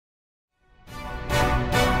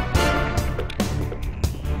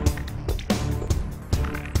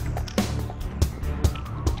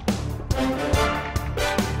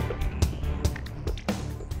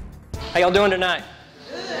How y'all doing tonight?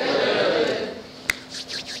 Good.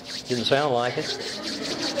 Didn't sound like it.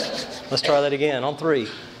 Let's try that again on 3.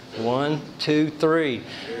 1, 2, 3.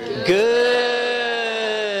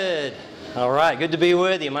 Good. All right, good to be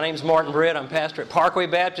with you. My name's Martin Britt. I'm pastor at Parkway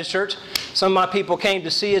Baptist Church. Some of my people came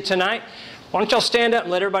to see you tonight. Why don't y'all stand up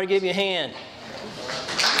and let everybody give you a hand?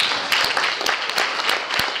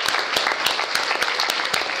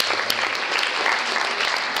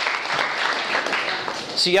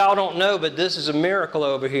 See, y'all don't know, but this is a miracle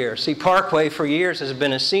over here. See, Parkway for years has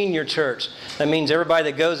been a senior church. That means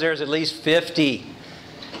everybody that goes there is at least 50.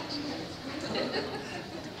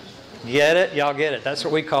 Get it? Y'all get it. That's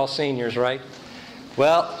what we call seniors, right?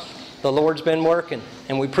 Well, the Lord's been working,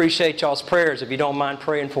 and we appreciate y'all's prayers if you don't mind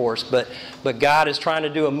praying for us. But God is trying to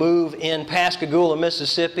do a move in Pascagoula,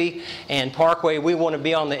 Mississippi, and Parkway, we want to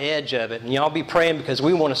be on the edge of it. And y'all be praying because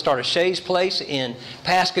we want to start a Shays Place in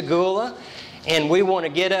Pascagoula. And we want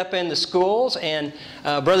to get up in the schools. And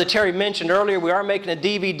Brother Terry mentioned earlier we are making a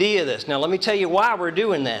DVD of this. Now let me tell you why we're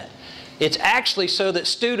doing that. It's actually so that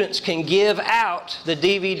students can give out the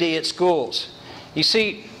DVD at schools. You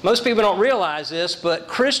see, most people don't realize this, but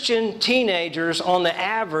Christian teenagers on the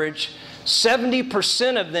average,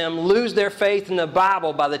 70% of them lose their faith in the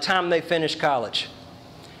Bible by the time they finish college.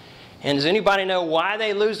 And does anybody know why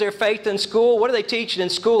they lose their faith in school? What are they teaching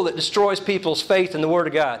in school that destroys people's faith in the Word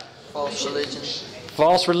of God? False religion.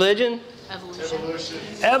 False religion? Evolution.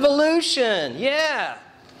 Evolution, yeah.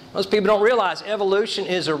 Most people don't realize evolution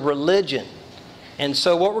is a religion. And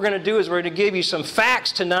so what we're going to do is we're going to give you some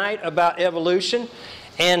facts tonight about evolution.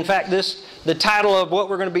 And in fact, the title of what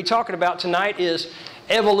we're going to be talking about tonight is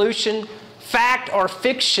Evolution, Fact or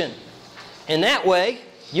Fiction. And that way,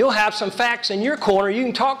 you'll have some facts in your corner you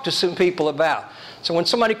can talk to some people about. So when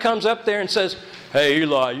somebody comes up there and says, "Hey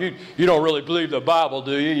Eli, you don't really believe the Bible,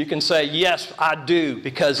 do you?" You can say, "Yes, I do,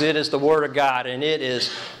 because it is the Word of God and it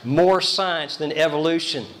is more science than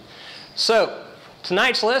evolution." So,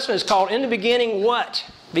 tonight's lesson is called In the Beginning What?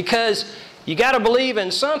 Because you got to believe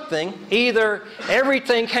in something. Either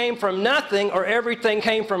everything came from nothing or everything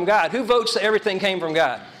came from God. Who votes that everything came from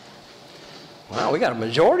God? Wow, we got a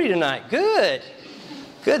majority tonight. Good.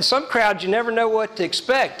 Good. Some crowds, you never know what to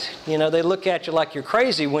expect. You know, they look at you like you're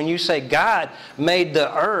crazy when you say God made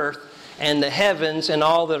the earth and the heavens and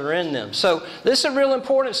all that are in them. So this is a real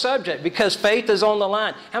important subject because faith is on the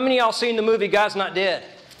line. How many of y'all seen the movie God's Not Dead?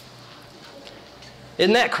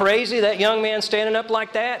 Isn't that crazy, that young man standing up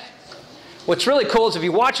like that? What's really cool is if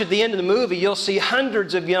you watch at the end of the movie, you'll see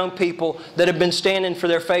hundreds of young people that have been standing for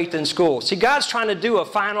their faith in school. See, God's trying to do a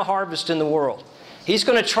final harvest in the world. He's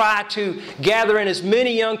going to try to gather in as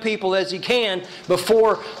many young people as He can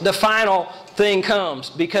before the final thing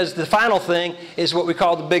comes. Because the final thing is what we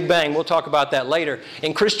call the Big Bang. We'll talk about that later.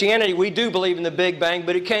 In Christianity, we do believe in the Big Bang,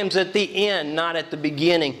 but it comes at the end, not at the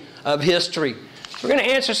beginning of history. We're going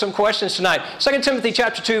to answer some questions tonight. 2 Timothy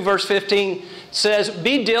chapter 2, verse 15 says,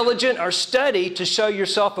 "Be diligent or study to show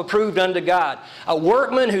yourself approved unto God, a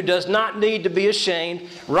workman who does not need to be ashamed,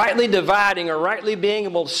 rightly dividing or rightly being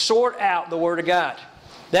able to sort out the Word of God."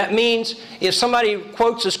 That means if somebody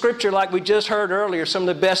quotes a scripture like we just heard earlier, some of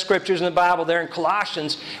the best scriptures in the Bible there in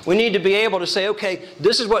Colossians, we need to be able to say, okay,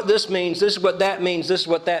 this is what this means, this is what that means, this is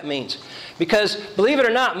what that means. Because believe it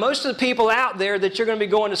or not, most of the people out there that you're going to be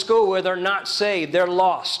going to school with are not saved. They're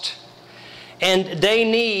lost. And they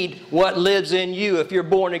need what lives in you. If you're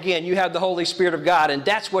born again, you have the Holy Spirit of God, and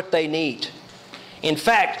that's what they need. In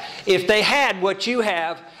fact, if they had what you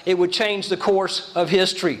have, it would change the course of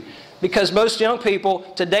history. Because most young people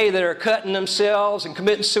today that are cutting themselves and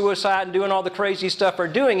committing suicide and doing all the crazy stuff are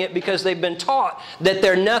doing it because they've been taught that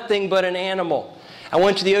they're nothing but an animal. I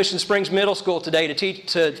went to the Ocean Springs Middle School today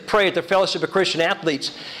to pray at the Fellowship of Christian Athletes.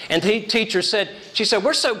 And the teacher said,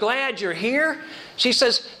 "We're so glad you're here." She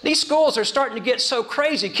says, "These schools are starting to get so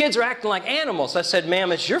crazy. Kids are acting like animals." I said,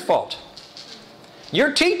 "Ma'am, it's your fault.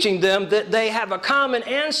 You're teaching them that they have a common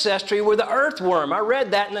ancestry with the earthworm." I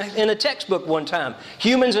read that in a textbook one time.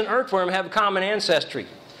 Humans and earthworm have a common ancestry.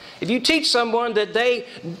 If you teach someone that they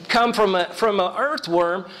come from an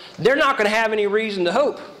earthworm, they're not going to have any reason to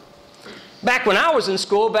hope. Back when I was in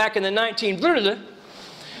school, back in the 19...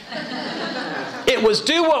 it was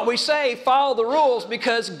do what we say, follow the rules,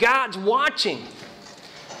 because God's watching.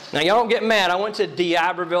 Now, y'all don't get mad. I went to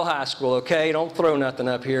D'Iberville High School, okay? Don't throw nothing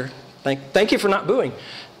up here. Thank you for not booing.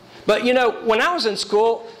 But, you know, when I was in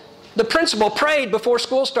school, the principal prayed before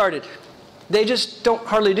school started. They just don't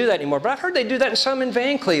hardly do that anymore. But I've heard they do that in some in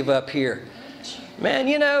Van Cleve up here. Man,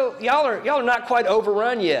 you know, y'all are not quite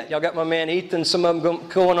overrun yet. Y'all got my man Ethan, some of them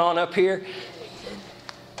going on up here.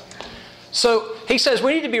 So he says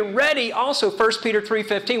we need to be ready also, 1 Peter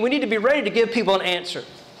 3:15, we need to be ready to give people an answer.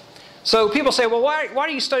 So people say, well, why are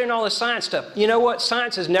you studying all this science stuff? You know what?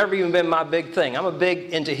 Science has never even been my big thing. I'm a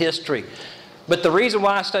big into history. But the reason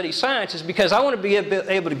why I study science is because I want to be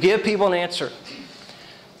able to give people an answer.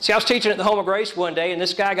 See, I was teaching at the Home of Grace one day, and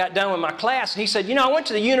this guy got done with my class, and he said, you know, I went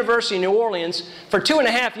to the University of New Orleans for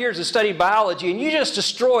 2.5 years to study biology, and you just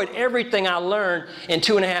destroyed everything I learned in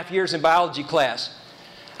 2.5 years in biology class.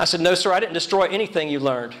 I said, no, sir, I didn't destroy anything you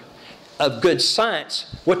learned of good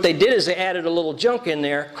science. What they did is they added a little junk in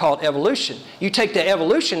there called evolution. You take the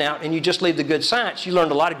evolution out, and you just leave the good science. You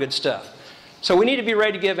learned a lot of good stuff. So we need to be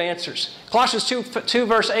ready to give answers. Colossians 2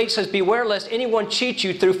 verse 8 says, beware lest anyone cheat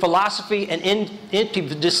you through philosophy and empty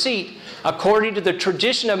deceit, according to the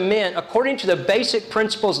tradition of men, according to the basic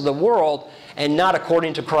principles of the world, and not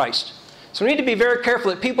according to Christ. So we need to be very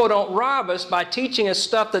careful that people don't rob us by teaching us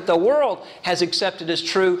stuff that the world has accepted as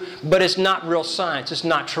true, but it's not real science. It's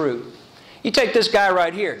not true. You take this guy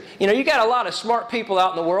right here. You know, you got a lot of smart people out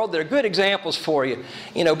in the world that are good examples for you.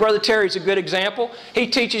 You know, Brother Terry's a good example. He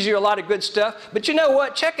teaches you a lot of good stuff. But you know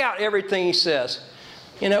what? Check out everything he says.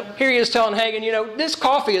 You know, here he is telling Hagin, you know, this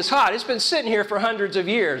coffee is hot. It's been sitting here for hundreds of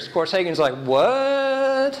years. Of course, Hagin's like,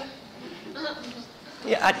 what?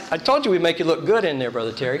 Yeah, I told you we'd make you look good in there,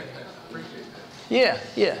 Brother Terry. Yeah.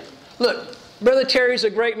 Look, Brother Terry's a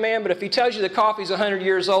great man, but if he tells you the coffee's 100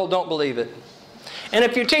 years old, don't believe it. And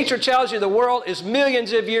if your teacher tells you the world is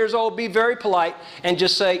millions of years old, be very polite and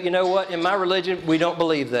just say, you know what, in my religion, we don't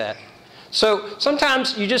believe that. So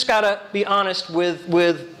sometimes you just got to be honest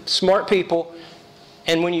with smart people,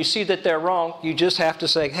 and when you see that they're wrong, you just have to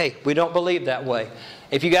say, hey, we don't believe that way.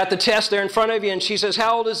 If you got the test there in front of you and she says,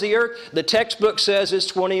 how old is the earth? The textbook says it's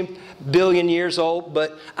 20 billion years old,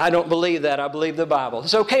 but I don't believe that. I believe the Bible.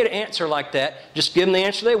 It's okay to answer like that. Just give them the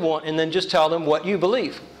answer they want and then just tell them what you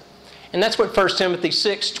believe. And that's what 1 Timothy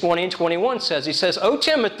 6:20 and 21 says. He says, O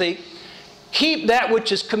Timothy, keep that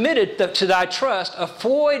which is committed to thy trust.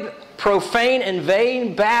 Avoid profane and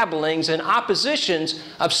vain babblings and oppositions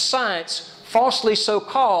of science, falsely so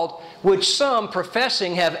called, which some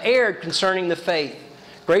professing have erred concerning the faith.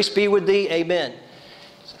 Grace be with thee. Amen.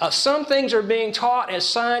 Some things are being taught as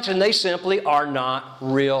science, and they simply are not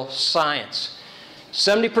real science.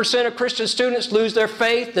 70% of Christian students lose their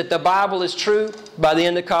faith that the Bible is true by the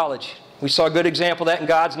end of college. We saw a good example of that in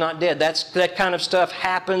God's Not Dead. That kind of stuff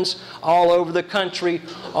happens all over the country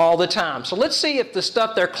all the time. So let's see if the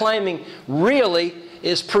stuff they're claiming really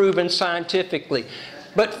is proven scientifically.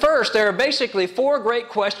 But first, there are basically 4 great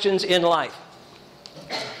questions in life.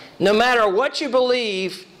 No matter what you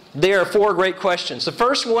believe, there are 4 great questions. The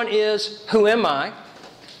first one is, who am I?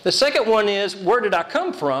 The second one is, where did I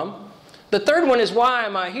come from? The third one is, why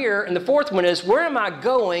am I here? And the fourth one is, where am I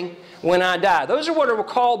going when I die? Those are what are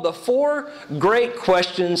called the 4 great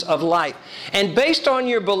questions of life. And based on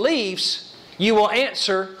your beliefs, you will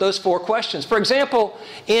answer those 4 questions. For example,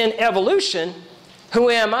 in evolution, who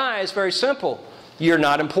am I is very simple. You're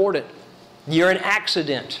not important. You're an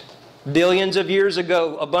accident. Billions of years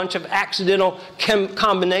ago, a bunch of accidental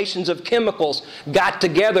combinations of chemicals got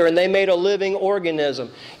together and they made a living organism.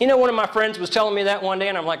 You know, one of my friends was telling me that one day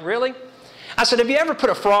and I'm like, really? I said, have you ever put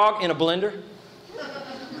a frog in a blender?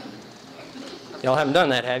 Y'all haven't done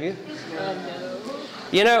that, have you?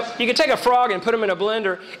 You know, you can take a frog and put them in a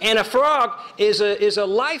blender, and a frog is a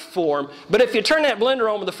life form, but if you turn that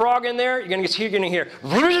blender on with the frog in there, you're going to hear,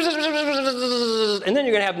 and then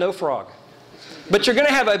you're going to have no frog. But you're going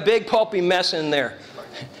to have a big pulpy mess in there.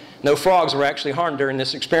 No frogs were actually harmed during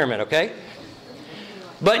this experiment, okay?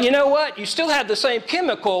 But you know what? You still have the same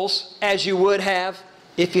chemicals as you would have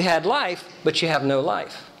if you had life, but you have no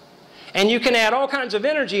life. And you can add all kinds of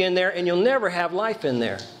energy in there, and you'll never have life in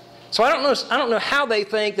there. So I don't know how they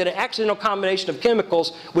think that an accidental combination of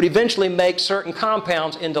chemicals would eventually make certain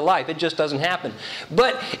compounds into life. It just doesn't happen.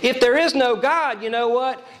 But if there is no God, you know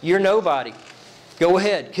what? You're nobody. Go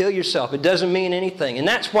ahead, kill yourself. It doesn't mean anything. And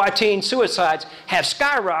that's why teen suicides have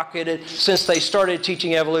skyrocketed since they started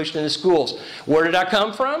teaching evolution in the schools. Where did I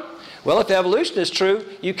come from? Well, if evolution is true,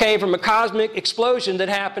 you came from a cosmic explosion that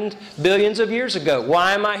happened billions of years ago.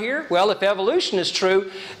 Why am I here? Well, if evolution is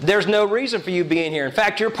true, there's no reason for you being here. In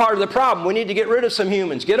fact, you're part of the problem. We need to get rid of some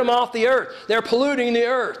humans. Get them off the earth. They're polluting the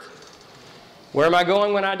earth. Where am I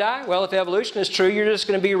going when I die? Well, if evolution is true, you're just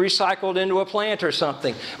going to be recycled into a plant or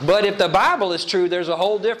something. But if the Bible is true, there's a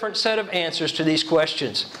whole different set of answers to these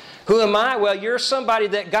questions. Who am I? Well, you're somebody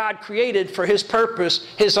that God created for His purpose,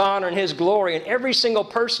 His honor, and His glory. And every single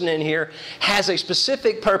person in here has a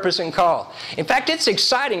specific purpose and call. In fact, it's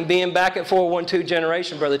exciting being back at 412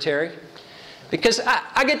 Generation, Brother Terry. Because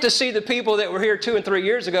I get to see the people that were here 2 and 3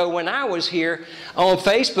 years ago when I was here on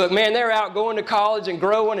Facebook. Man, they're out going to college and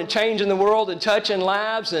growing and changing the world and touching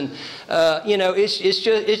lives. And, you know, it's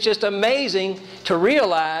just amazing to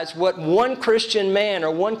realize what one Christian man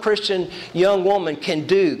or one Christian young woman can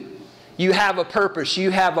do. You have a purpose. You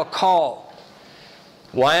have a call.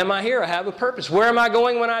 Why am I here? I have a purpose. Where am I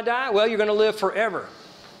going when I die? Well, you're going to live forever.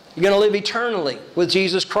 You're going to live eternally with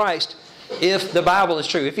Jesus Christ if the Bible is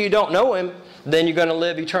true. If you don't know Him, then you're going to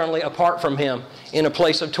live eternally apart from Him in a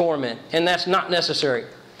place of torment. And that's not necessary.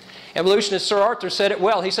 Evolutionist Sir Arthur said it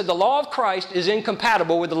well. He said, the law of Christ is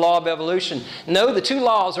incompatible with the law of evolution. No, the two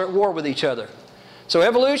laws are at war with each other. So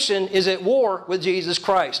evolution is at war with Jesus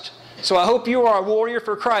Christ. So I hope you are a warrior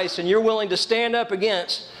for Christ and you're willing to stand up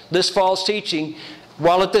against this false teaching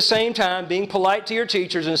while at the same time being polite to your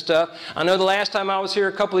teachers and stuff. I know the last time I was here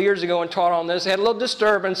a couple of years ago and taught on this, they had a little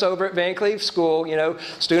disturbance over at Van Cleve School. You know,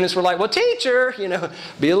 students were like, well, teacher, you know,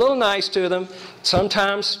 be a little nice to them.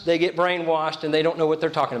 Sometimes they get brainwashed and they don't know what they're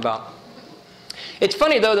talking about. It's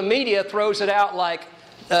funny, though, the media throws it out like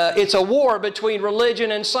it's a war between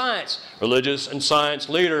religion and science. Religious and science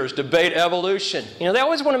leaders debate evolution. You know, they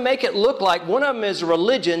always want to make it look like one of them is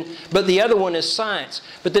religion, but the other one is science.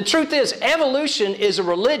 But the truth is, evolution is a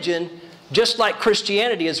religion just like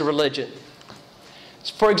Christianity is a religion.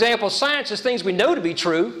 For example, science is things we know to be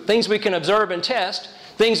true, things we can observe and test,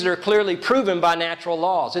 things that are clearly proven by natural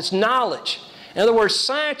laws. It's knowledge. In other words,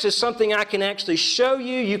 science is something I can actually show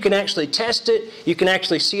you. You can actually test it. You can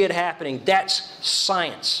actually see it happening. That's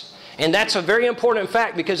science. And that's a very important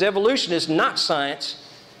fact because evolution is not science.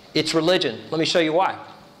 It's religion. Let me show you why.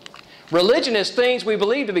 Religion is things we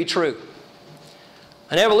believe to be true.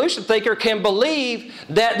 An evolution thinker can believe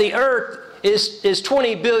that the earth is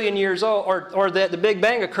 20 billion years old or that the Big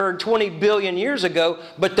Bang occurred 20 billion years ago,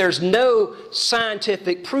 but there's no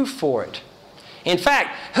scientific proof for it. In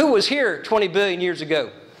fact, who was here 20 billion years ago?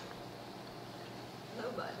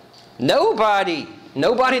 Nobody.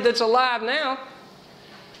 Nobody that's alive now.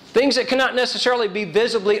 Things that cannot necessarily be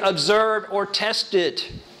visibly observed or tested.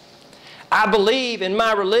 I believe in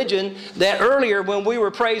my religion that earlier when we were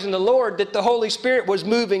praising the Lord that the Holy Spirit was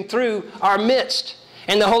moving through our midst.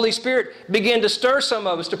 And the Holy Spirit began to stir some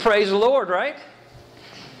of us to praise the Lord, right?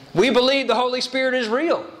 We believe the Holy Spirit is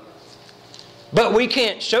real. But we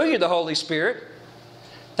can't show you the Holy Spirit.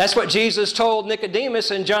 That's what Jesus told Nicodemus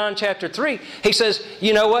in John chapter 3. He says,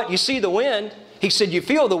 you know what? You see the wind. He said, you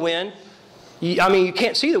feel the wind. You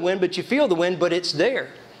can't see the wind, but you feel the wind, but it's there.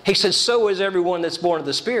 He says, so is everyone that's born of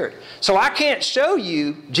the Spirit. So I can't show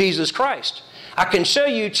you Jesus Christ. I can show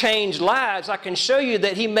you changed lives. I can show you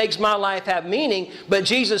that He makes my life have meaning, but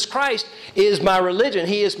Jesus Christ is my religion.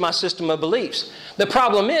 He is my system of beliefs. The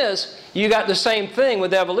problem is, you got the same thing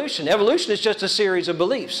with evolution. Evolution is just a series of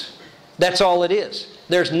beliefs. That's all it is.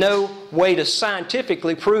 There's no way to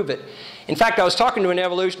scientifically prove it. In fact, I was talking to an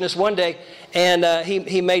evolutionist one day, and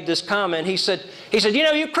he made this comment. He said, you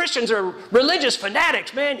know, you Christians are religious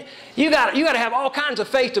fanatics, man. You got to have all kinds of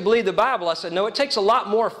faith to believe the Bible. I said, no, it takes a lot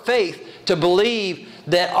more faith to believe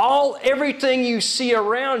that everything you see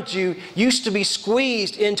around you used to be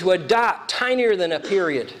squeezed into a dot tinier than a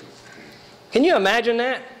period. Can you imagine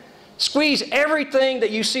that? Squeeze everything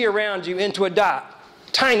that you see around you into a dot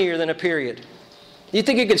tinier than a period. You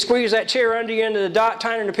think you could squeeze that chair under you into the dot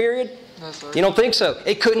tinier than a period? No, sir. You don't think so?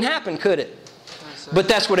 It couldn't happen, could it? No, but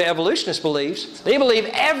that's what an evolutionist believes. They believe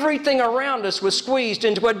everything around us was squeezed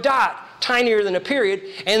into a dot tinier than a period,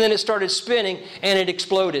 and then it started spinning and it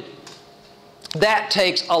exploded. That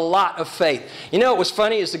takes a lot of faith. You know what was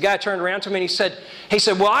funny is the guy turned around to me and he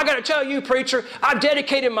said, well, I got to tell you, preacher, I've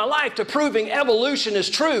dedicated my life to proving evolution is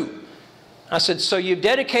true. I said, so you've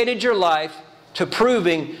dedicated your life to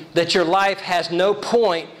proving that your life has no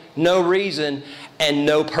point, no reason, and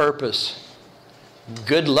no purpose.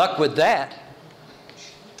 Good luck with that.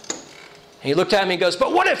 He looked at me and goes,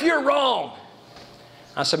 but what if you're wrong?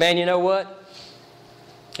 I said, man, you know what?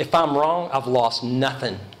 If I'm wrong, I've lost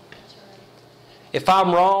nothing. If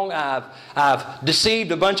I'm wrong, I've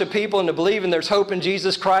deceived a bunch of people into believing there's hope in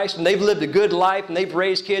Jesus Christ, and they've lived a good life, and they've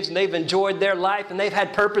raised kids, and they've enjoyed their life, and they've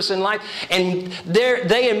had purpose in life, and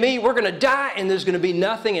they and me, we're going to die, and there's going to be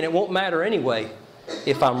nothing, and it won't matter anyway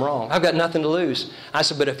if I'm wrong. I've got nothing to lose. I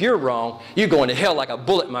said, but if you're wrong, you're going to hell like a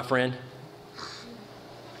bullet, my friend.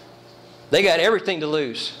 They got everything to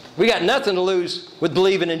lose. We got nothing to lose with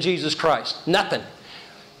believing in Jesus Christ. Nothing.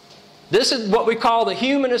 This is what we call the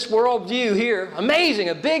humanist worldview here. Amazing.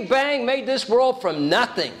 A Big Bang made this world from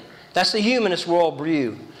nothing. That's the humanist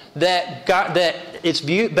worldview. That it's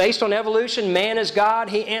based on evolution. Man is God.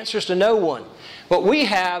 He answers to no one. What we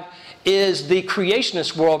have is the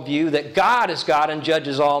creationist worldview that God is God and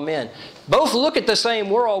judges all men. Both look at the same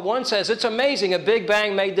world. One says, it's amazing, a big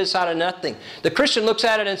bang made this out of nothing. The Christian looks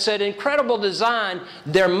at it and said, incredible design,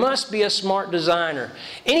 there must be a smart designer.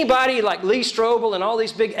 Anybody like Lee Strobel and all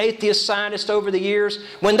these big atheist scientists over the years,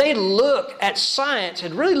 when they look at science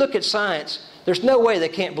and really look at science, there's no way they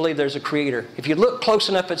can't believe there's a creator. If you look close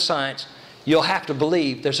enough at science, you'll have to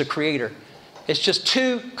believe there's a creator. It's just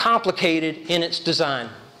too complicated in its design.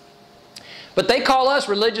 But they call us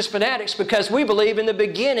religious fanatics because we believe in the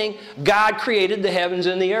beginning God created the heavens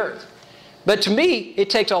and the earth. But to me, it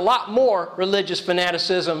takes a lot more religious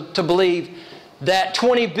fanaticism to believe that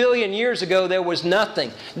 20 billion years ago there was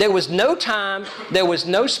nothing. There was no time, there was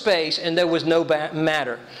no space, and there was no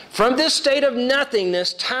matter. From this state of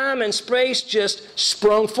nothingness, time and space just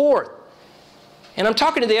sprung forth. And I'm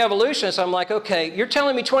talking to the evolutionists. I'm like, okay, you're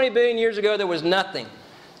telling me 20 billion years ago there was nothing.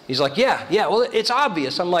 He's like, yeah, well, it's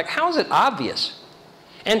obvious. I'm like, how is it obvious?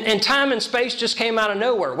 And time and space just came out of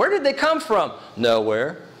nowhere. Where did they come from?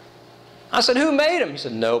 Nowhere. I said, who made them? He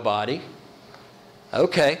said, nobody.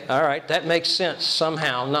 Okay, all right, that makes sense.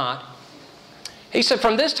 Somehow not. He said,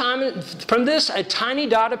 from this, a tiny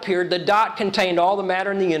dot appeared. The dot contained all the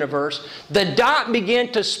matter in the universe. The dot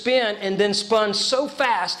began to spin and then spun so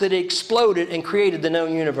fast that it exploded and created the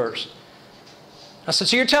known universe. I said,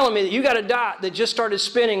 so you're telling me that you got a dot that just started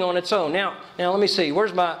spinning on its own. Now let me see.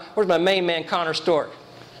 Where's my main man, Connor Stork?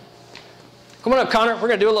 Come on up, Connor. We're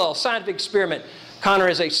going to do a little scientific experiment. Connor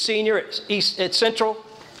is a senior at East Central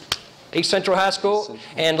High School.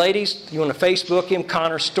 And ladies, you want to Facebook him,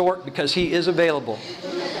 Connor Stork, because he is available.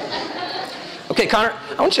 Okay, Connor,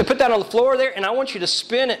 I want you to put that on the floor there, and I want you to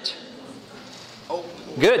spin it.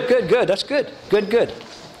 Good. That's good. Good.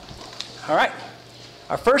 All right.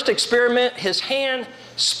 Our first experiment, his hand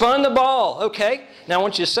spun the ball. Okay, now I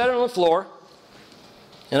want you to set it on the floor.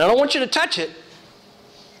 And I don't want you to touch it,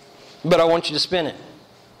 but I want you to spin it.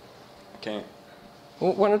 I can't.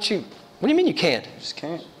 Well, why don't you? What do you mean you can't? I just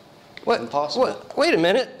can't. What? Impossible. What? Wait a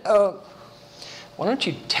minute. Why don't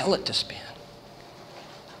you tell it to spin?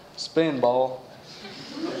 Spin ball.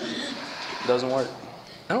 Doesn't work.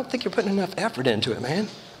 I don't think you're putting enough effort into it, man.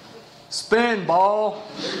 Spin ball.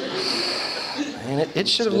 Man, it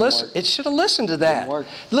should have listened. It should have listened to that. Work.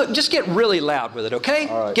 Look, just get really loud with it, okay?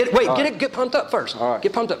 All right. Get pumped up first. All right.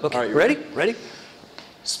 Get pumped up. Okay. All right, Ready?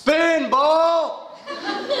 Spin ball.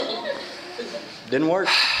 Didn't work.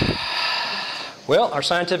 Well, our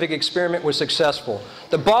scientific experiment was successful.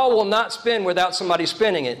 The ball will not spin without somebody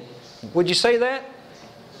spinning it. Would you say that?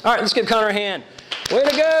 All right, let's give Connor a hand. Way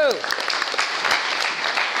to go!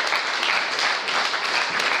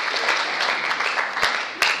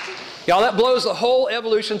 Y'all, that blows the whole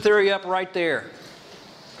evolution theory up right there.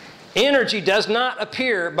 Energy does not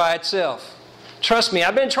appear by itself. Trust me,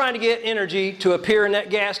 I've been trying to get energy to appear in that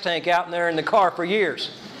gas tank out there in the car for years.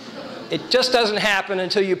 It just doesn't happen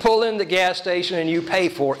until you pull in the gas station and you pay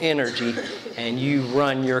for energy and you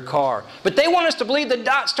run your car. But they want us to believe the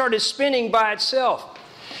dot started spinning by itself.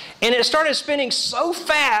 And it started spinning so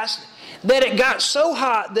fast that it got so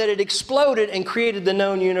hot that it exploded and created the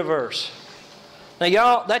known universe. Now,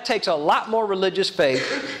 y'all, that takes a lot more religious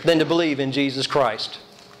faith than to believe in Jesus Christ.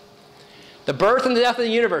 The birth and the death of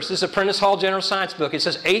the universe. This is a Prentice Hall General Science book. It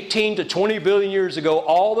says 18 to 20 billion years ago,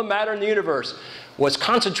 all the matter in the universe was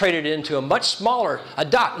concentrated into a much smaller, a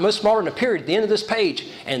dot, much smaller than a period at the end of this page.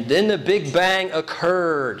 And then the Big Bang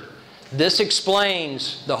occurred. This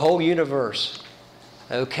explains the whole universe.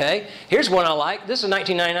 Okay, here's one I like. This is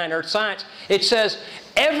 1999 Earth Science. It says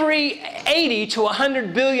every 80 to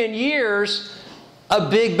 100 billion years, a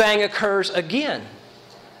Big Bang occurs again.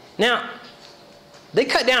 Now, they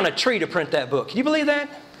cut down a tree to print that book. Can you believe that?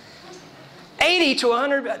 80 to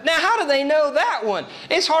 100. Now, how do they know that one?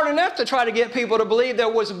 It's hard enough to try to get people to believe there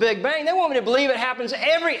was a Big Bang. They want me to believe it happens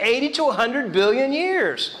every 80 to 100 billion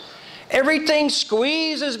years. Everything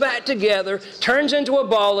squeezes back together, turns into a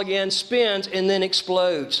ball again, spins, and then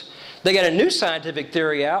explodes. They got a new scientific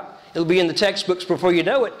theory out. It'll be in the textbooks before you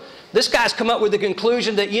know it. This guy's come up with the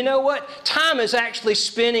conclusion that, you know what? Time is actually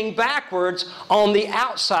spinning backwards on the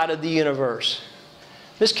outside of the universe.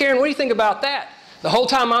 Miss Karen, what do you think about that? The whole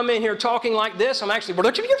time I'm in here talking like this, I'm actually on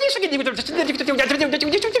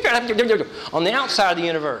the outside of the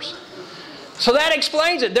universe. So that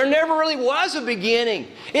explains it. There never really was a beginning.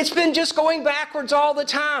 It's been just going backwards all the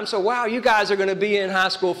time. So wow, you guys are going to be in high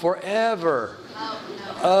school forever.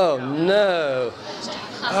 Oh no.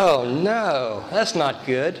 Oh no. That's not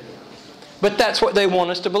good. But that's what they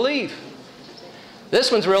want us to believe.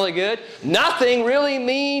 This one's really good. Nothing really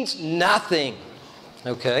means nothing.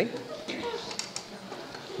 Okay.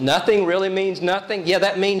 Nothing really means nothing. Yeah,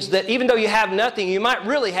 that means that even though you have nothing, you might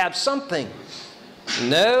really have something.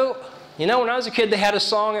 No. You know, when I was a kid, they had a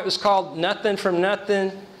song. It was called Nothing from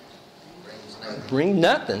Nothing. Bring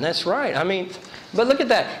nothing. That's right. I mean, but look at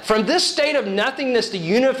that. From this state of nothingness, the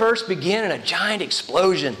universe began in a giant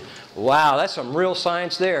explosion. Wow, that's some real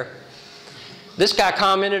science there. This guy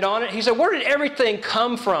commented on it. He said, where did everything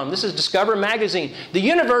come from? This is Discover Magazine. The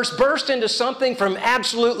universe burst into something from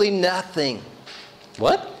absolutely nothing.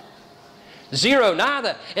 What? Zero,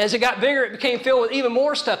 nada. As it got bigger, it became filled with even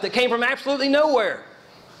more stuff that came from absolutely nowhere.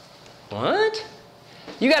 What?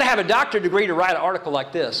 You got to have a doctorate degree to write an article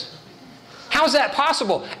like this. How is that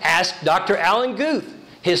possible? Ask Dr. Alan Guth.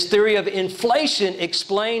 His theory of inflation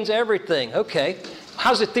explains everything. Okay.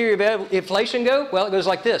 How's the theory of inflation go? Well, it goes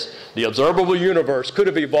like this. The observable universe could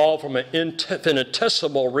have evolved from an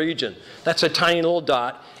infinitesimal region. That's a tiny little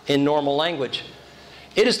dot in normal language.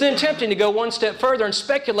 It is then tempting to go one step further and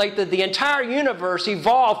speculate that the entire universe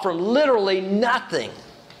evolved from literally nothing.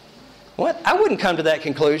 What? I wouldn't come to that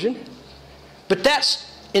conclusion. But that's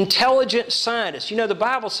intelligent scientists. You know, the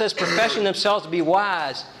Bible says professing themselves to be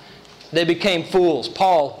wise, they became fools.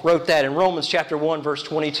 Paul wrote that in Romans chapter 1, verse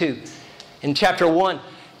 22. In chapter 1,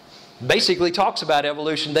 basically talks about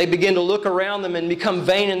evolution. They begin to look around them and become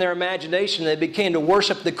vain in their imagination. They begin to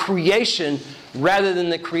worship the creation rather than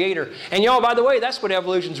the Creator. And y'all, by the way, that's what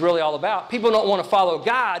evolution is really all about. People don't want to follow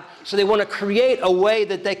God, so they want to create a way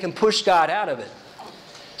that they can push God out of it.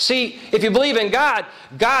 See, if you believe in God,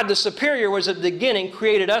 God the superior was at the beginning,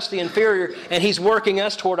 created us the inferior, and He's working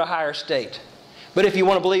us toward a higher state. But if you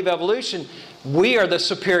want to believe evolution, we are the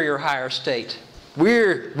superior higher state.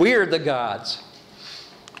 We're the gods.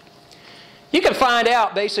 You can find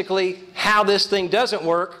out basically how this thing doesn't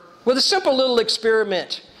work with a simple little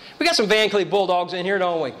experiment. We got some Van Cleve Bulldogs in here,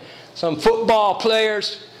 don't we? Some football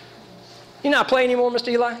players. You not play anymore, Mr.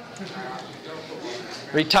 Eli?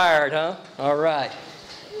 Retired, huh? All right.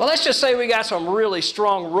 Well, let's just say we got some really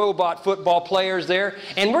strong robot football players there,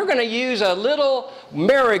 and we're going to use a little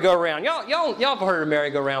merry-go-round. Y'all have heard of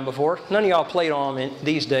merry-go-round before. None of y'all played on them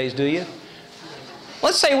these days, do you?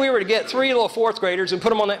 Let's say we were to get 3 little 4th graders and put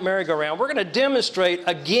them on that merry-go-round. We're going to demonstrate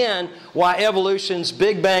again why evolution's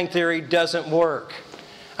Big Bang Theory doesn't work.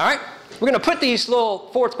 All right? We're going to put these little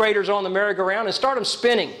 4th graders on the merry-go-round and start them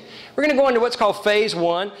spinning. We're going to go into what's called phase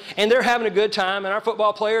 1, and they're having a good time, and our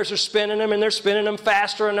football players are spinning them, and they're spinning them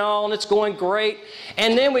faster and all, and it's going great.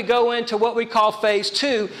 And then we go into what we call phase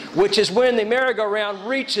 2, which is when the merry-go-round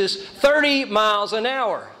reaches 30 miles an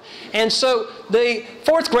hour. And so the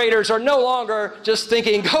 4th graders are no longer just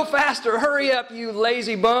thinking, go faster, hurry up, you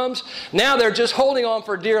lazy bums. Now they're just holding on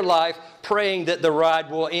for dear life, praying that the ride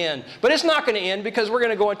will end. But it's not going to end because we're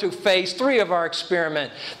going to go into phase 3 of our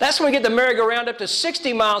experiment. That's when we get the merry-go-round up to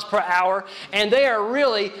 60 miles per hour, and they are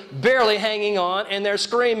really barely hanging on, and they're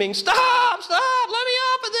screaming, stop, stop, let me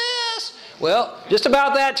off of this. Well, just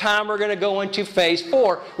about that time, we're going to go into phase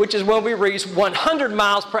 4, which is when we reach 100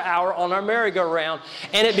 miles per hour on our merry-go-round,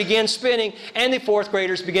 and it begins spinning, and the 4th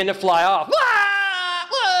graders begin to fly off.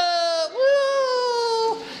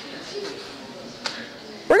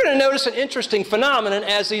 We're going to notice an interesting phenomenon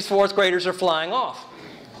as these 4th graders are flying off.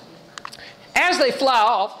 As they fly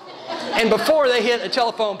off, and before they hit a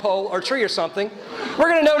telephone pole or tree or something, we're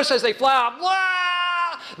going to notice as they fly off,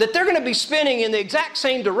 that they're going to be spinning in the exact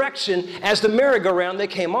same direction as the merry-go-round they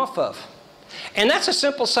came off of. And that's a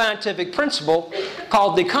simple scientific principle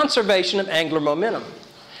called the conservation of angular momentum,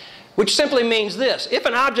 which simply means this. If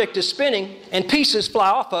an object is spinning and pieces fly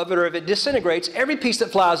off of it, or if it disintegrates, every piece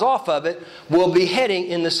that flies off of it will be heading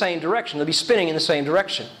in the same direction. They'll be spinning in the same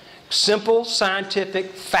direction. Simple scientific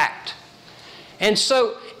fact. And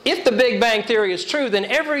so if the Big Bang Theory is true, then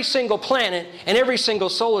every single planet and every single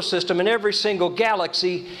solar system and every single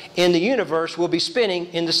galaxy in the universe will be spinning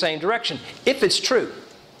in the same direction, if it's true.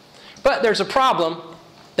 But there's a problem.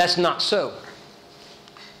 That's not so.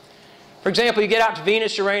 For example, you get out to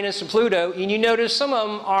Venus, Uranus, and Pluto, and you notice some of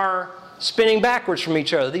them are spinning backwards from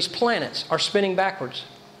each other. These planets are spinning backwards.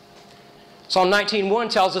 Psalm 19:1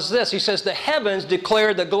 tells us this. He says, the heavens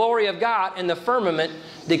declare the glory of God, and the firmament,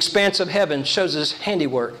 the expanse of heaven, shows His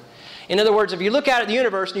handiwork. In other words, if you look out at the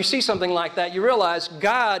universe and you see something like that, you realize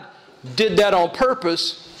God did that on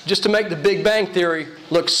purpose just to make the Big Bang Theory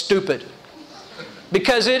look stupid.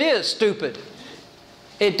 Because it is stupid.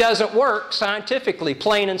 It doesn't work scientifically,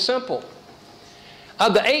 plain and simple.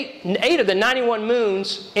 Of the eight of the 91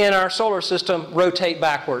 moons in our solar system rotate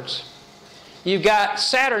backwards. You've got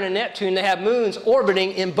Saturn and Neptune that have moons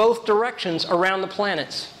orbiting in both directions around the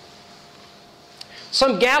planets.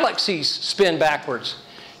 Some galaxies spin backwards.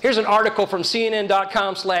 Here's an article from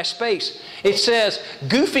CNN.com/space. It says,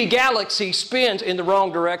 goofy galaxy spins in the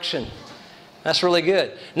wrong direction. That's really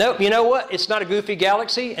good. Nope, you know what? It's not a goofy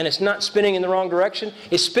galaxy, and it's not spinning in the wrong direction.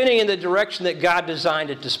 It's spinning in the direction that God designed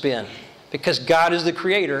it to spin. Because God is the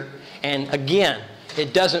creator, and again,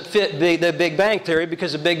 it doesn't fit the Big Bang Theory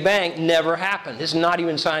because the Big Bang never happened. It's not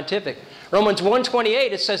even scientific. Romans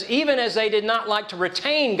 1:28, it says, even as they did not like to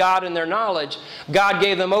retain God in their knowledge, God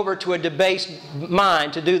gave them over to a debased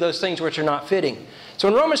mind to do those things which are not fitting. So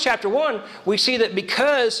in Romans chapter 1, we see that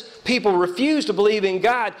because people refuse to believe in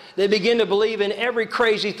God, they begin to believe in every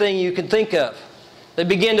crazy thing you can think of. They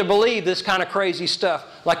begin to believe this kind of crazy stuff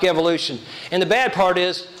like evolution. And the bad part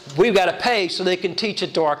is, we've got to pay so they can teach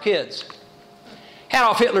it to our kids.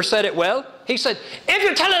 Adolf Hitler said it well. He said, if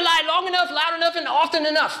you tell a lie long enough, loud enough, and often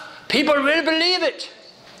enough, people will believe it.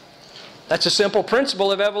 That's a simple principle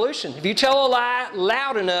of evolution. If you tell a lie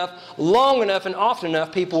loud enough, long enough, and often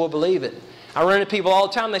enough, people will believe it. I run into people all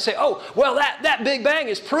the time, they say, oh, well, that Big Bang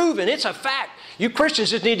is proven. It's a fact. You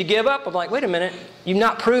Christians just need to give up. I'm like, wait a minute. You've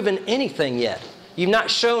not proven anything yet. You've not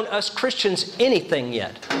shown us Christians anything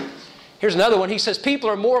yet. Here's another one. He says, people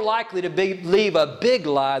are more likely to believe a big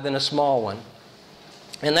lie than a small one.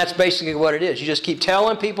 And that's basically what it is. You just keep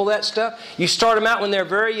telling people that stuff. You start them out when they're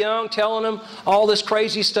very young, telling them all this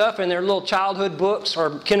crazy stuff in their little childhood books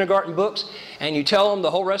or kindergarten books, and you tell them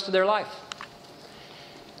the whole rest of their life.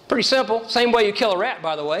 Pretty simple. Same way you kill a rat,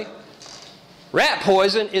 by the way. Rat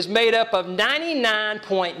poison is made up of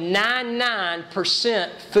 99.99%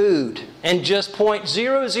 food and just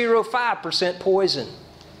 0.005% poison.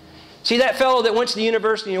 See, that fellow that went to the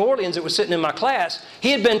University of New Orleans that was sitting in my class, he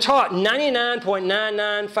had been taught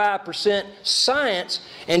 99.995% science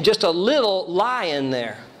and just a little lie in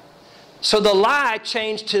there. So the lie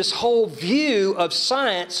changed his whole view of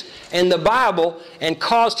science and the Bible and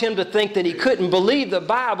caused him to think that he couldn't believe the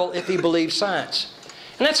Bible if he believed science.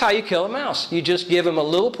 And that's how you kill a mouse. You just give them a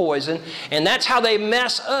little poison, and that's how they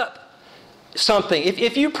mess up something.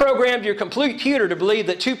 If you programmed your computer to believe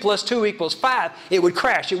that 2 + 2 = 5, it would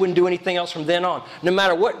crash. It wouldn't do anything else from then on, no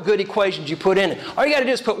matter what good equations you put in it. All you got to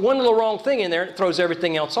do is put one little wrong thing in there, and it throws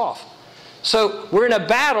everything else off. So we're in a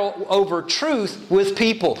battle over truth with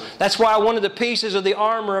people. That's why one of the pieces of the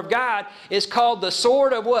armor of God is called the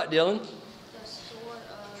sword of what, Dylan? The sword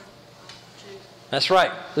of truth. That's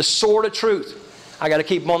right, the sword of truth. I got to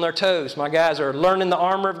keep them on their toes. My guys are learning the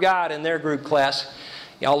armor of God in their group class.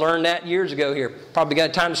 Y'all learned that years ago here. Probably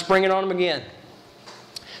got time to spring it on them again.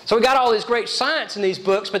 So we got all this great science in these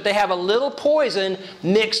books, but they have a little poison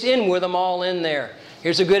mixed in with them all in there.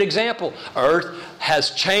 Here's a good example. Earth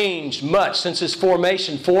has changed much since its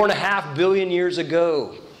formation 4.5 billion years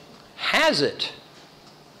ago. Has it?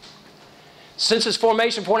 Since its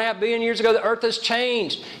formation 4.5 billion years ago, the earth has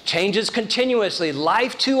changed. Changes continuously.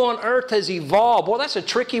 Life too on earth has evolved. Boy, that's a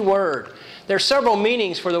tricky word. There are several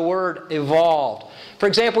meanings for the word evolved. For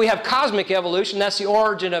example, we have cosmic evolution. That's the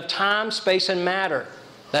origin of time, space, and matter.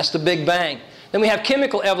 That's the Big Bang. Then we have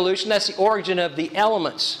chemical evolution. That's the origin of the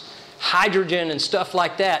elements, hydrogen and stuff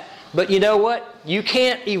like that. But you know what? You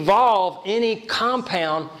can't evolve any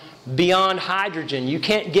compound beyond hydrogen. You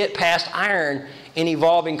can't get past iron in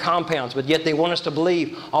evolving compounds, but yet they want us to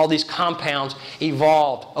believe all these compounds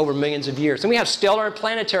evolved over millions of years. And we have stellar and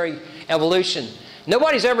planetary evolution.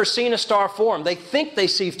 Nobody's ever seen a star form. They think they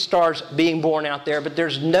see stars being born out there, but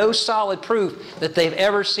there's no solid proof that they've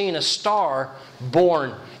ever seen a star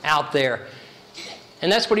born out there.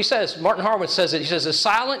 And that's what he says. Martin Harwin says it. He says, the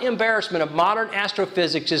silent embarrassment of modern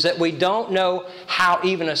astrophysics is that we don't know how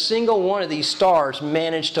even a single one of these stars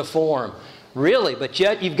managed to form. Really, but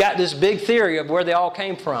yet you've got this big theory of where they all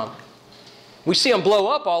came from. We see them blow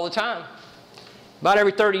up all the time. About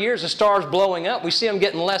every 30 years, the star's blowing up. We see them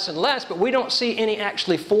getting less and less, but we don't see any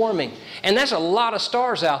actually forming. And there's a lot of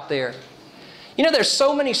stars out there. You know, there's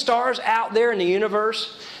so many stars out there in the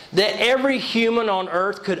universe that every human on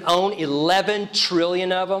earth could own 11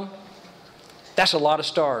 trillion of them. That's a lot of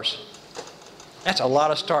stars. That's a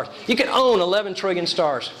lot of stars. You could own 11 trillion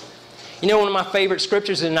stars. You know, one of my favorite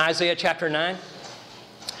scriptures is in Isaiah chapter 9,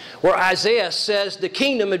 where Isaiah says the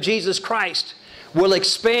kingdom of Jesus Christ will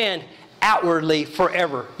expand outwardly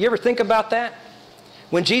forever. You ever think about that?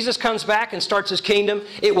 When Jesus comes back and starts His kingdom,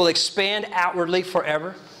 it will expand outwardly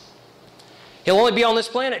forever. He'll only be on this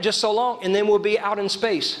planet just so long, and then we'll be out in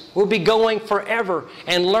space. We'll be going forever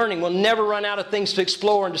and learning. We'll never run out of things to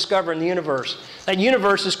explore and discover in the universe. That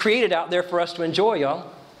universe is created out there for us to enjoy,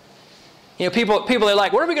 y'all. You know, people are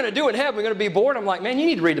like, what are we going to do in heaven? We're going to be bored? I'm like, man, you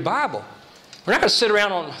need to read the Bible. We're not going to sit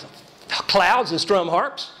around on clouds and strum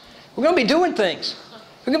harps. We're going to be doing things.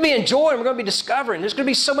 We're going to be enjoying. We're going to be discovering. There's going to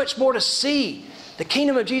be so much more to see The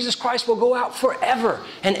kingdom of Jesus Christ will go out forever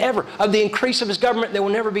and ever. Of the increase of His government, there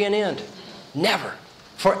will never be an end. Never.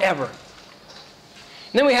 Forever.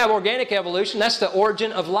 And then we have organic evolution. That's the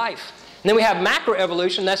origin of life. And then we have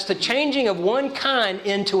macroevolution. That's the changing of one kind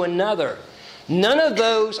into another. None of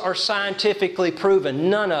those are scientifically proven.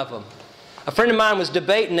 None of them. A friend of mine was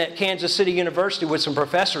debating at Kansas City University with some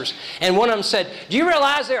professors, and one of them said, "Do you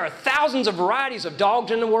realize there are thousands of varieties of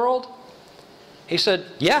dogs in the world?" He said,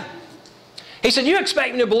 "Yeah." He said, "You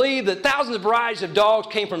expect me to believe that thousands of varieties of dogs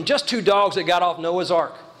came from just 2 dogs that got off Noah's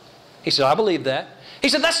Ark?" He said, "I believe that." He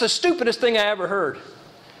said, "That's the stupidest thing I ever heard."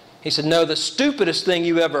 He said, "No, the stupidest thing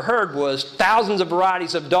you ever heard was thousands of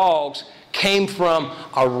varieties of dogs came from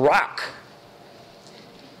a rock.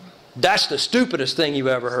 That's the stupidest thing you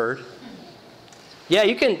ever heard." Yeah,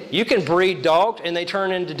 you can breed dogs and they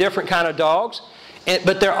turn into different kind of dogs,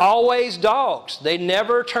 but they're always dogs. They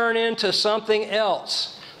never turn into something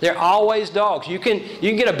else. They're always dogs. You can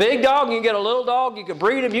get a big dog, you can get a little dog, you can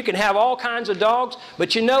breed them, you can have all kinds of dogs,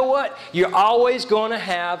 but you know what? You're always going to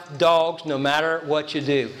have dogs no matter what you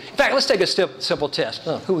do. In fact, let's take a simple test.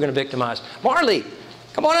 Oh, who are we going to victimize? Marley,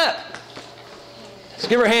 come on up. Let's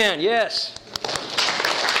give her a hand. Yes.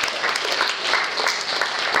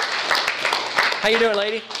 How you doing,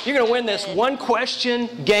 lady? You're going to win this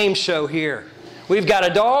one-question game show here. We've got a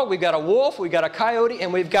dog, we've got a wolf, we've got a coyote,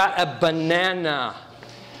 and we've got a banana.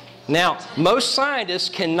 Now, most scientists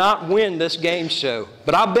cannot win this game show,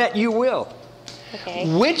 but I'll bet you will. Okay.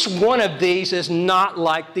 Which one of these is not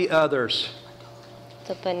like the others?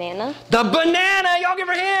 The banana. The banana! Y'all give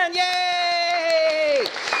her a hand. Yay!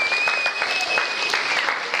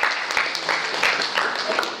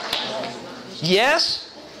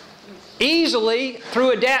 Yes, easily,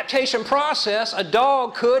 through adaptation process, a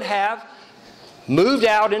dog could have moved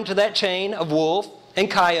out into that chain of wolf and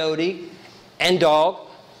coyote and dog,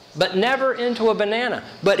 but never into a banana.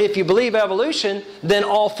 But if you believe evolution, then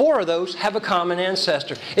all 4 of those have a common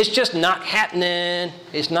ancestor. It's just not happening.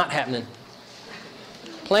 It's not happening.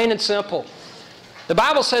 Plain and simple. The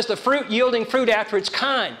Bible says the fruit yielding fruit after its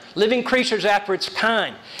kind, living creatures after its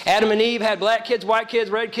kind. Adam and Eve had black kids, white kids,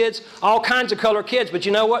 red kids, all kinds of color kids, but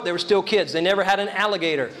you know what? They were still kids. They never had an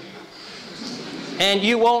alligator. And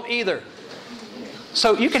you won't either.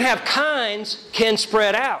 So you can have kinds can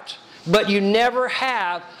spread out, but you never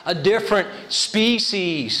have a different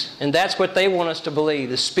species. And that's what they want us to believe,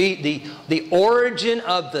 the origin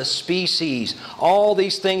of the species. All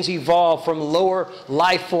these things evolved from lower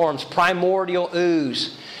life forms, primordial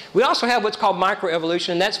ooze. We also have what's called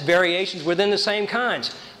microevolution, and that's variations within the same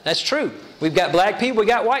kinds. That's true. We've got black people, we've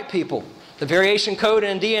got white people. The variation code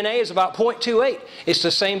in DNA is about 0.28. It's the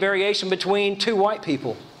same variation between 2 white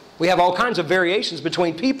people. We have all kinds of variations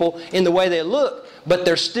between people in the way they look, but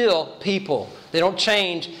they're still people. They don't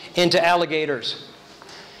change into alligators.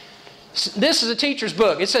 This is a teacher's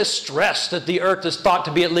book. It says stress that the earth is thought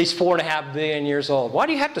to be at least 4.5 billion years old. Why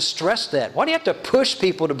do you have to stress that? Why do you have to push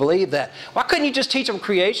people to believe that? Why couldn't you just teach them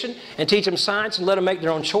creation and teach them science and let them make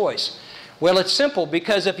their own choice? Well, it's simple,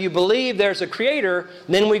 because if you believe there's a creator,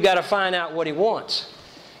 then we've got to find out what he wants.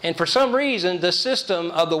 And for some reason, the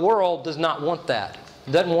system of the world does not want that.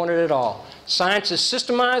 It doesn't want it at all. Science is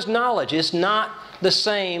systemized knowledge. It's not the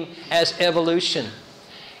same as evolution.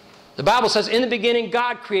 The Bible says, in the beginning,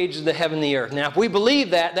 God created the heaven and the earth. Now, if we believe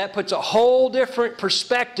that, that puts a whole different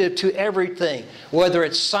perspective to everything, whether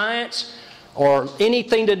it's science or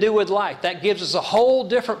anything to do with life. That gives us a whole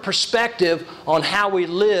different perspective on how we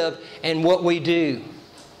live and what we do.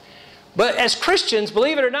 But as Christians,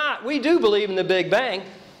 believe it or not, we do believe in the Big Bang.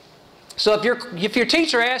 So if your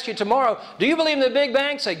teacher asks you tomorrow, do you believe in the Big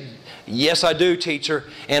Bang? Say, yes, I do, teacher.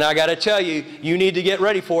 And I got to tell you, you need to get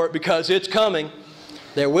ready for it because it's coming.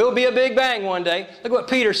 There will be a Big Bang one day. Look what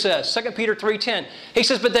Peter says, 2 Peter 3:10. He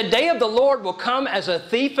says, but the day of the Lord will come as a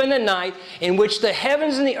thief in the night, in which the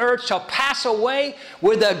heavens and the earth shall pass away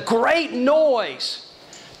with a great noise.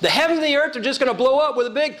 The heavens and the earth are just going to blow up with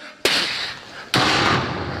a big...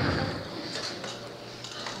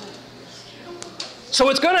 So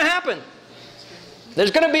it's going to happen.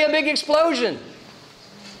 There's going to be a big explosion.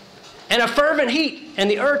 And a fervent heat, and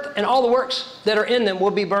the earth and all the works that are in them will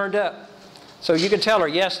be burned up. So you can tell her,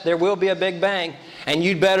 yes, there will be a Big Bang, and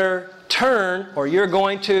you'd better turn or you're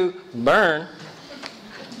going to burn.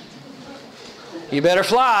 You better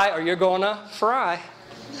fly or you're going to fry.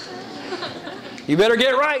 You better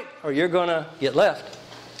get right or you're going to get left.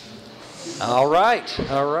 All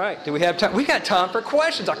right, all right. Do we have time? We got time for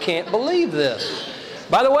questions. I can't believe this.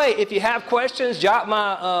 By the way, if you have questions, jot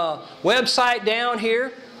my website down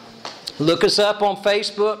here. Look us up on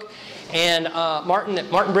Facebook. And Martin at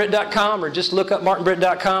martinbritt.com, or just look up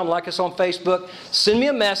martinbritt.com, like us on Facebook. Send me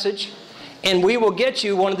a message, and we will get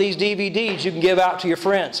you one of these DVDs you can give out to your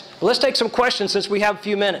friends. But let's take some questions since we have a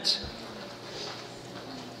few minutes.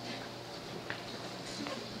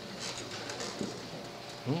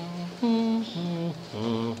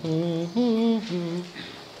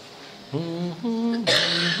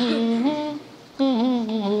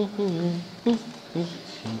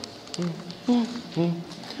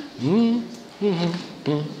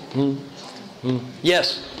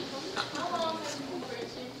 Yes.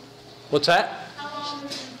 What's that?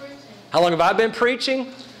 How long have I been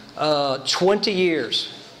preaching? 20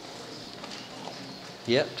 years.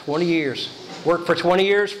 Yep, 20 years. Worked for 20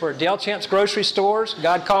 years for Del Champ's grocery stores.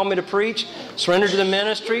 God called me to preach. Surrendered to the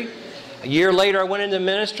ministry. A year later, I went into the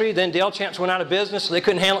ministry. Then Del Champ's went out of business, so they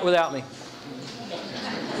couldn't handle it without me.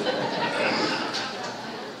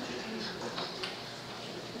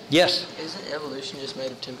 Yes? Isn't evolution just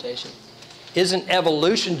made of temptation? Isn't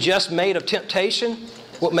evolution just made of temptation?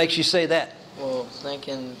 What makes you say that? Well,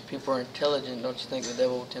 thinking people are intelligent, don't you think the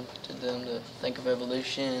devil tempted them to think of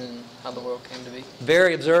evolution and how the world came to be?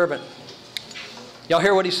 Very observant. Y'all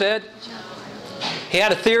hear what he said? He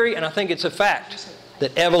had a theory, and I think it's a fact,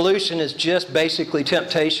 that evolution is just basically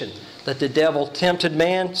temptation. That the devil tempted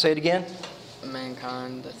man, say it again.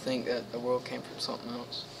 Mankind to think that the world came from something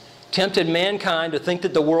else. Tempted mankind to think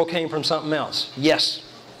that the world came from something else. Yes.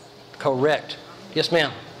 Correct. Yes,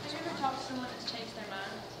 ma'am. Have you ever talked to someone that's changed their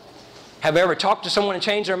mind? Have you ever talked to someone and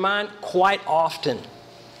changed their mind? Quite often.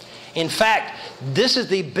 In fact, this is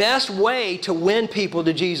the best way to win people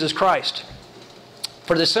to Jesus Christ.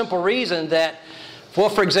 For the simple reason that, well,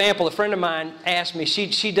 for example, a friend of mine asked me,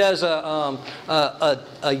 she does a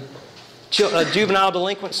juvenile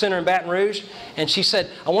delinquent center in Baton Rouge, and she said,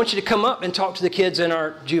 I want you to come up and talk to the kids in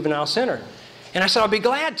our juvenile center. And I said, I'll be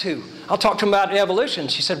glad to. I'll talk to them about evolution.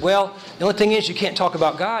 She said, well, the only thing is you can't talk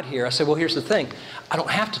about God here. I said, well, here's the thing. I don't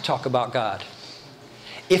have to talk about God.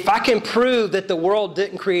 If I can prove that the world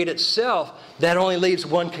didn't create itself, that only leaves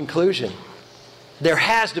one conclusion. There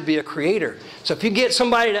has to be a creator. So if you get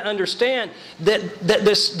somebody to understand that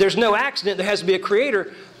there's no accident, there has to be a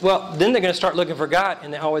creator, well, then they're going to start looking for God,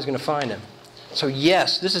 and they're always going to find Him. So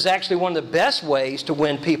yes, this is actually one of the best ways to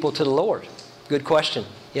win people to the Lord. Good question.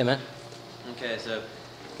 Yeah, man. Okay, so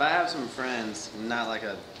if I have some friends, not like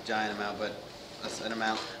a giant amount, but an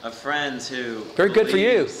amount of friends who very good for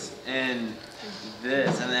you in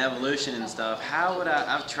this and the evolution and stuff, how would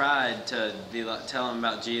I've tried to tell them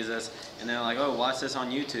about Jesus, and they're like, oh, watch this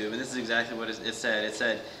on YouTube, and this is exactly what it said. It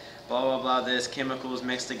said, blah, blah, blah, this, chemicals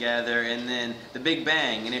mixed together, and then the Big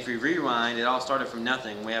Bang, and if we rewind, it all started from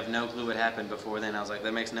nothing. We have no clue what happened before then. I was like,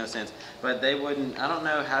 that makes no sense. But they wouldn't, I don't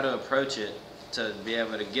know how to approach it to be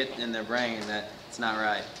able to get in their brain that it's not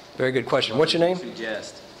right. Very good question. What's your name?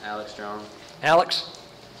 Suggest. Alex Strong. Alex,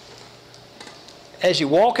 as you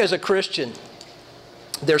walk as a Christian,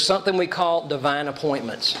 there's something we call divine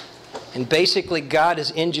appointments. And basically, God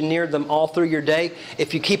has engineered them all through your day.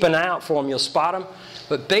 If you keep an eye out for them, you'll spot them.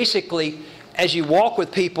 But basically, as you walk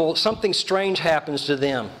with people, something strange happens to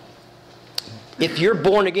them. If you're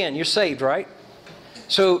born again, you're saved, right?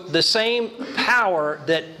 So the same power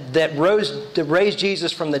that raised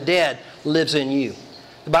Jesus from the dead lives in you.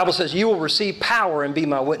 The Bible says, you will receive power and be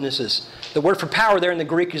my witnesses. The word for power there in the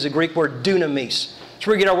Greek is the Greek word dunamis. That's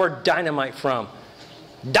where we get our word dynamite from.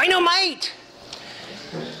 Dynamite!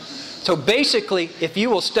 So basically, if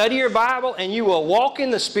you will study your Bible and you will walk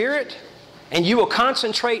in the Spirit and you will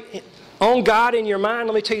concentrate on God in your mind,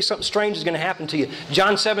 let me tell you something strange is going to happen to you.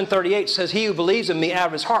 John 7:38 says, he who believes in me, out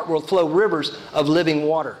of his heart will flow rivers of living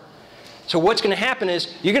water. So what's going to happen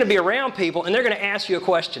is you're going to be around people and they're going to ask you a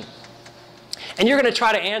question. And you're going to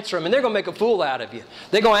try to answer them, and they're going to make a fool out of you.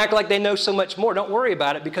 They're going to act like they know so much more. Don't worry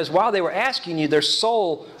about it, because while they were asking you, their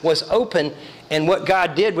soul was open, and what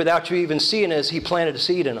God did without you even seeing is He planted a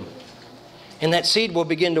seed in them. And that seed will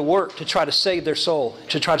begin to work to try to save their soul,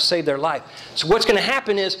 to try to save their life. So what's going to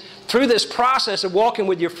happen is, through this process of walking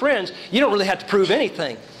with your friends, you don't really have to prove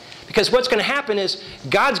anything. Because what's going to happen is,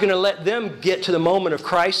 God's going to let them get to the moment of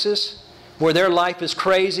crisis, where their life is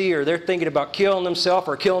crazy, or they're thinking about killing themselves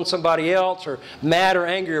or killing somebody else, or mad or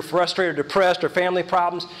angry or frustrated or depressed or family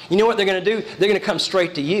problems. You know what they're going to do? They're going to come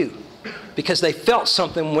straight to you because they felt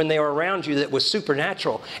something when they were around you that was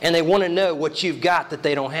supernatural, and they want to know what you've got that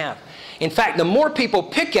they don't have. In fact, the more people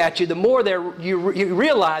pick at you, the more you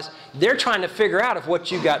realize they're trying to figure out if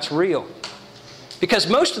what you got's real. Because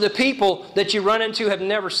most of the people that you run into have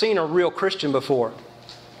never seen a real Christian before.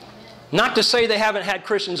 Not to say they haven't had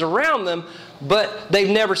Christians around them, but they've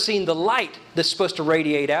never seen the light that's supposed to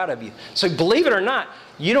radiate out of you. So believe it or not,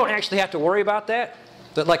 you don't actually have to worry about that.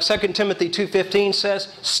 But like 2 Timothy 2:15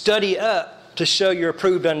 says, study up to show you're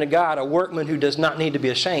approved unto God, a workman who does not need to be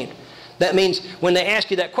ashamed. That means when they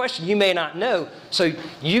ask you that question, you may not know. So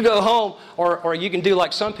you go home, or you can do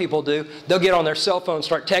like some people do. They'll get on their cell phone and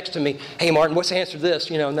start texting me, hey Martin, what's the answer to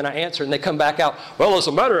this? And then I answer, and they come back out, well, as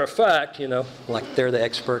a matter of fact, like they're the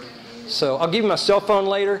expert. So I'll give you my cell phone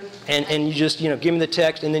later, and you just, give me the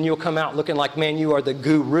text, and then you'll come out looking like, man, you are the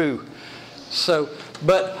guru. So,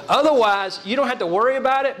 but otherwise, you don't have to worry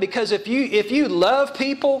about it, because if you love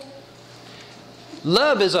people,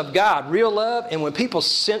 love is of God, real love, and when people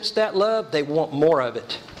sense that love, they want more of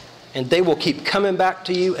it. And they will keep coming back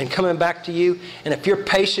to you and coming back to you. And if you're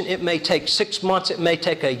patient, it may take 6 months, it may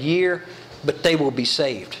take a year, but they will be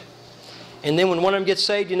saved. And then when one of them gets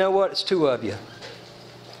saved, you know what? It's 2 of you.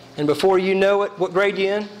 And before you know it, what grade you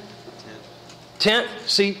in? 10th?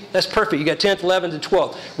 See, that's perfect. You got 10th, 11th, and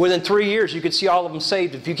 12th. Within 3 years, you could see all of them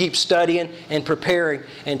saved if you keep studying and preparing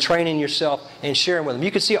and training yourself and sharing with them.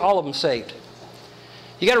 You could see all of them saved.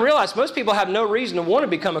 You got to realize most people have no reason to want to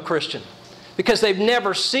become a Christian because they've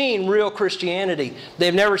never seen real Christianity.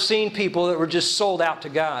 They've never seen people that were just sold out to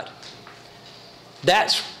God.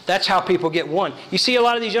 That's how people get won. You see a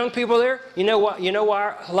lot of these young people there? You know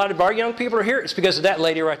why a lot of our young people are here? It's because of that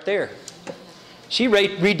lady right there. She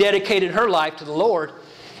rededicated her life to the Lord,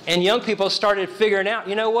 and young people started figuring out,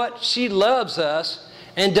 you know what? She loves us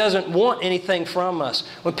and doesn't want anything from us.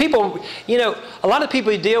 When people, a lot of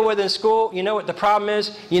people you deal with in school, you know what the problem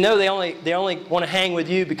is? They only want to hang with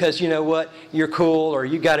you because, you know what, you're cool, or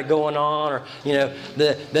you got it going on, or,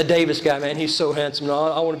 the Davis guy, man, he's so handsome,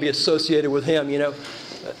 I want to be associated with him,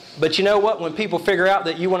 But you know what? When people figure out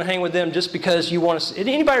that you want to hang with them just because you want to... Did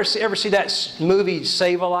anybody ever see that movie,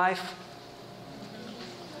 Save a Life?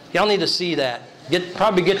 Y'all need to see that.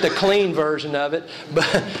 Probably get the clean version of it,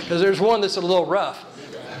 because there's one that's a little rough.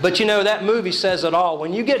 But that movie says it all.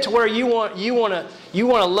 When you get to where you want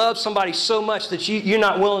to love somebody so much that you're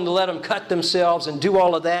not willing to let them cut themselves and do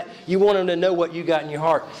all of that, you want them to know what you got in your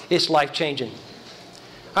heart. It's life-changing.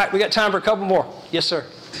 All right, we got time for a couple more. Yes, sir.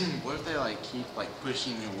 What if they keep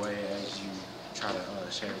pushing you away as you try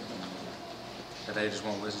to share with them? That they just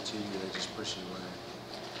won't listen to you, they just push you away?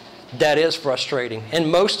 That is frustrating,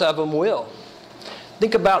 and most of them will.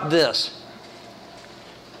 Think about this.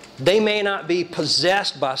 They may not be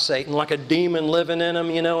possessed by Satan, like a demon living in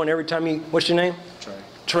them, and every time what's your name?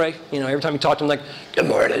 Trey. Every time you talk to them, like, good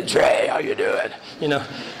morning, Trey, how you doing?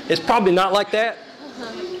 It's probably not like that.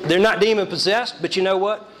 They're not demon possessed, but you know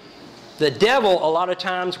what? The devil, a lot of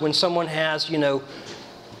times when someone has,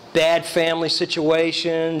 bad family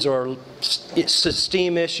situations or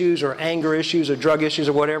esteem issues or anger issues or drug issues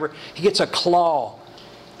or whatever, he gets a claw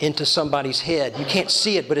into somebody's head. You can't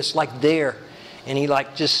see it, but it's like there. And he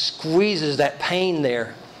just squeezes that pain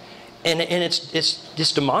there. And it's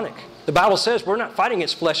just demonic. The Bible says we're not fighting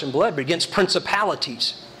against flesh and blood, but against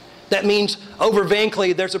principalities. That means over Van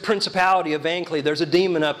Cleve, there's a principality of Van Cleve. There's a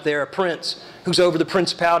demon up there, a prince, who's over the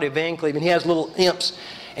principality of Van Cleve. And he has little imps.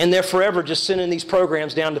 And they're forever just sending these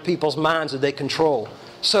programs down to people's minds that they control.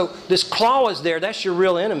 So this claw is there. That's your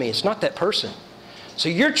real enemy. It's not that person. So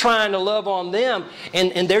you're trying to love on them,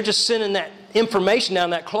 and they're just sending that information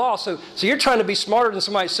down that claw. So you're trying to be smarter than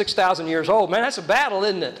somebody 6,000 years old. Man, that's a battle,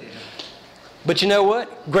 isn't it? But you know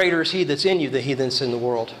what? Greater is He that's in you than he that's in the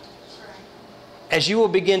world. As you will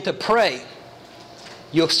begin to pray,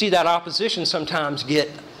 you'll see that opposition sometimes get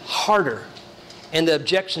harder, and the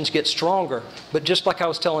objections get stronger. But just like I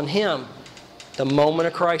was telling him, the moment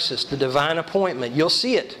of crisis, the divine appointment, you'll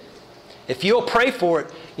see it. If you'll pray for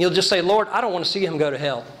it, you'll just say, Lord, I don't want to see him go to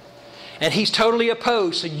hell. And he's totally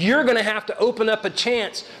opposed, so you're going to have to open up a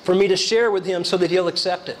chance for me to share with him so that he'll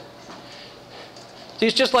accept it. See,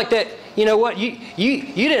 it's just like that. You know what? You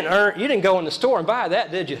didn't go in the store and buy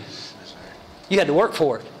that, did you? You had to work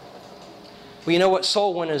for it. Well, you know what?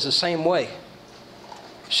 Soul winning is the same way.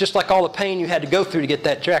 It's just like all the pain you had to go through to get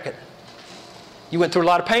that jacket. You went through a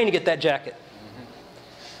lot of pain to get that jacket.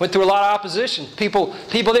 Went through a lot of opposition. People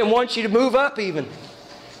didn't want you to move up even.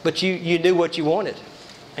 But you knew what you wanted.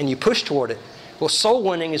 And you pushed toward it. Well, soul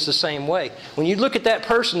winning is the same way. When you look at that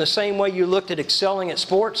person the same way you looked at excelling at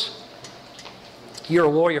sports, you're a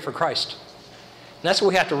warrior for Christ. And that's what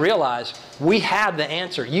we have to realize. We have the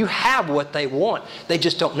answer. You have what they want. They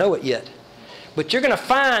just don't know it yet. But you're going to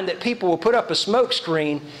find that people will put up a smoke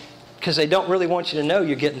screen because they don't really want you to know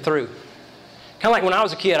you're getting through. Kind of like when I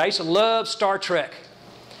was a kid. I used to love Star Trek.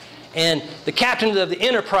 And the captain of the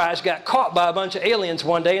Enterprise got caught by a bunch of aliens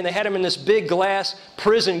one day, and they had him in this big glass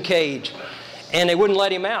prison cage, and they wouldn't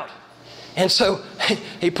let him out. And so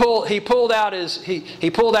he pulled out his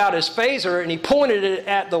phaser, and he pointed it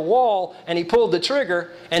at the wall, and he pulled the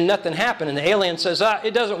trigger, and nothing happened. And the alien says,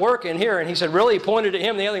 "It doesn't work in here." And he said, "Really?" He pointed at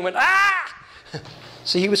him, and the alien went, "Ah!"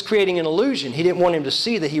 See, he was creating an illusion. He didn't want him to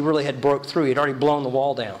see that he really had broke through. He had already blown the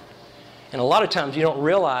wall down. And a lot of times you don't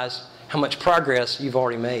realize how much progress you've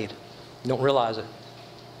already made. You don't realize it.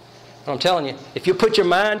 I'm telling you, if you put your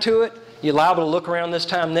mind to it, you're liable to look around this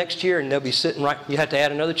time next year and they'll be sitting right, you have to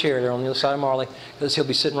add another chair there on the other side of Marley because he'll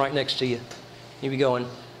be sitting right next to you. You'll be going,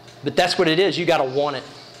 but that's what it is. You got to want it.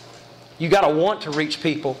 You got to want to reach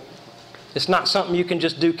people. It's not something you can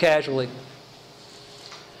just do casually.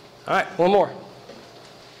 All right, one more.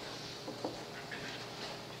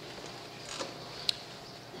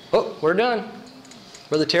 Oh, we're done.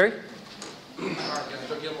 Brother Terry? All right,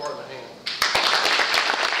 guys, give more of a hand.